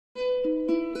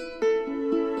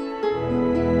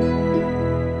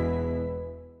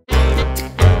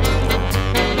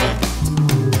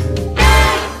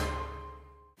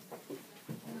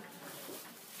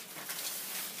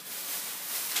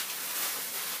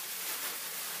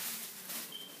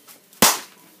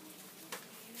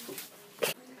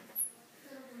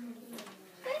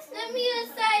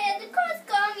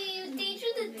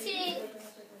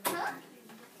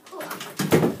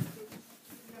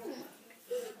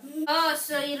Oh,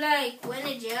 so you like went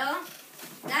to jail?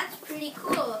 That's pretty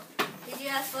cool. Did you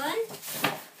have fun?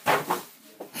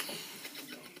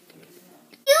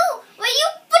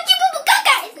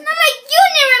 It's not like you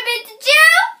never been to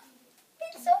jail.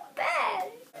 It's so bad.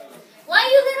 Why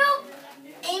you little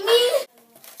Amy?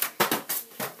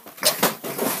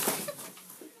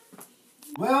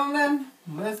 Well then,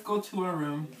 let's go to our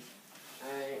room.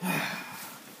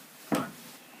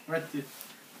 Right here.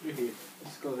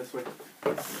 Let's go this way.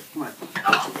 Come on.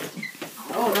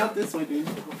 Oh, not this way, dude.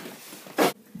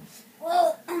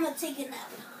 Well, I'm gonna take a nap.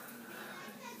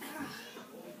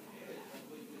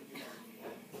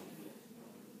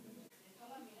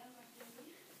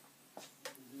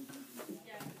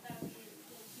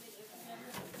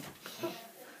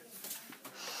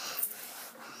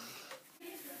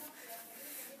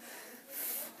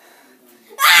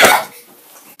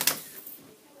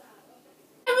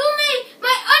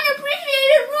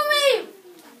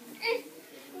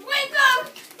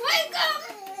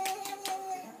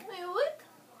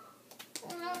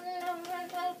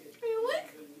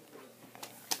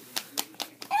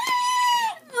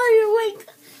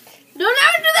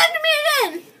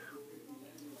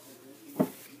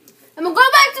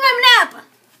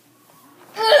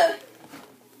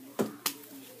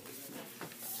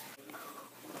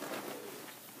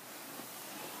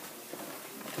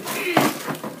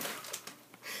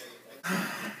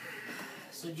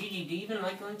 So Gigi, do you even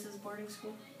like going to this boarding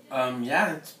school?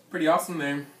 Yeah, it's pretty awesome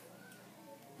there.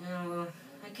 Yeah, well,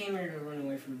 I came here to run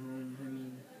away from home. I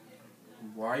mean...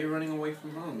 Why are you running away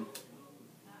from home?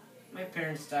 My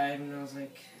parents died when I was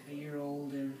like a year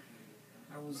old, and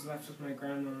I was left with my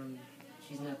grandma, and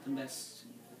she's not the best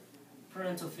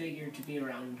parental figure to be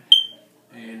around.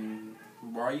 And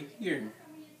why are you here?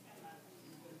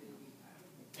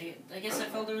 I guess I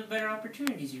felt there was better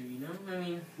opportunities here, you know? I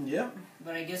mean... Yeah.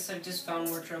 But I guess I've just found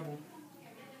more trouble.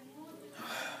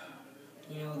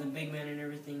 You know, the big man and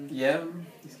everything. Yeah,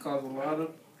 he's caused a lot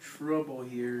of trouble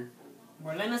here.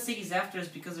 Marlena said he's after us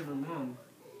because of her mom.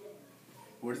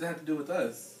 What does that have to do with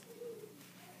us?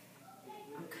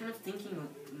 I'm kind of thinking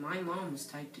my mom was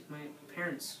tied to my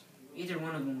parents. Either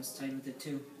one of them was tied with it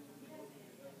too.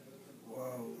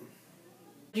 Whoa.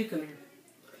 You come here.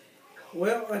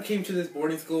 Well, I came to this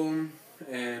boarding school,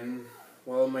 and,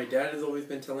 well, my dad has always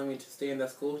been telling me to stay in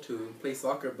that school to play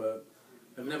soccer, but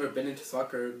I've never been into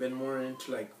soccer. I've been more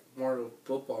into, like, more of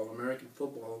football, American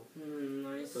football.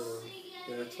 Nice. So,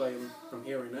 yeah, that's why I'm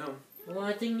here right now. Well,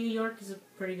 I think New York is a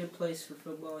pretty good place for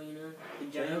football, you know? The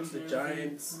Giants. Yeah, the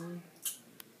Giants.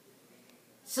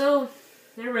 So,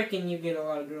 I reckon you get a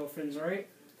lot of girlfriends, right?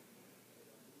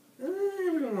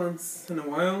 Every once in a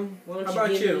while. Why don't How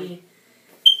about you?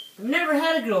 I've never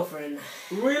had a girlfriend.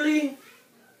 Really?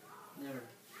 Never.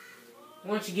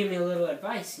 Why don't you give me a little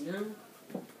advice, you know?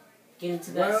 Get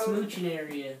into that smooching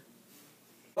area.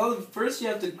 Well, first you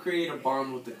have to create a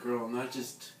bond with the girl, not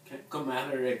just come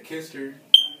at her and kiss her.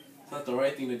 It's not the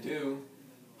right thing to do.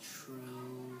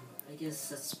 True. I guess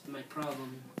that's my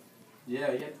problem.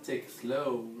 Yeah, you have to take it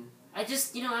slow. I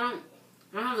just, you know, I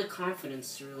don't have the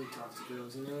confidence to really talk to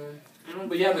girls, you know?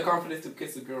 But you have the confidence to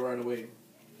kiss a girl right away.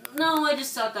 No, I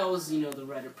just thought that was, you know, the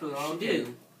right approach to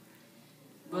do.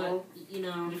 But, well, you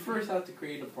know... You first have to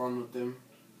create a bond with them.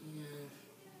 Yeah.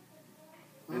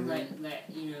 Well, that,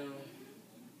 you know,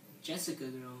 Jessica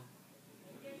girl.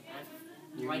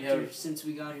 I've liked her since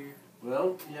we got here.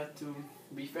 Well, you have to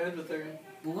be friends with her.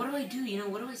 Well, what do I do, you know?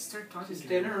 What do I start talking to her?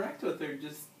 Just interact with her.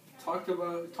 Just talk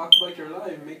about your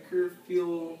life. Make her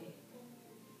feel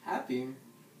happy.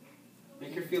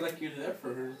 Make her feel like you're there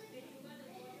for her.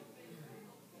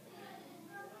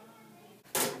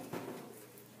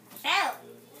 So,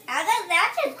 how's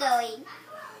that just going?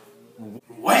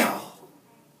 Well,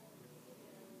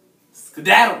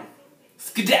 skedaddle,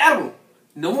 skedaddle.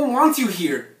 No one wants you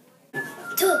here.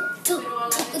 Tuk, tuk,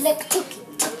 tuk, tuk.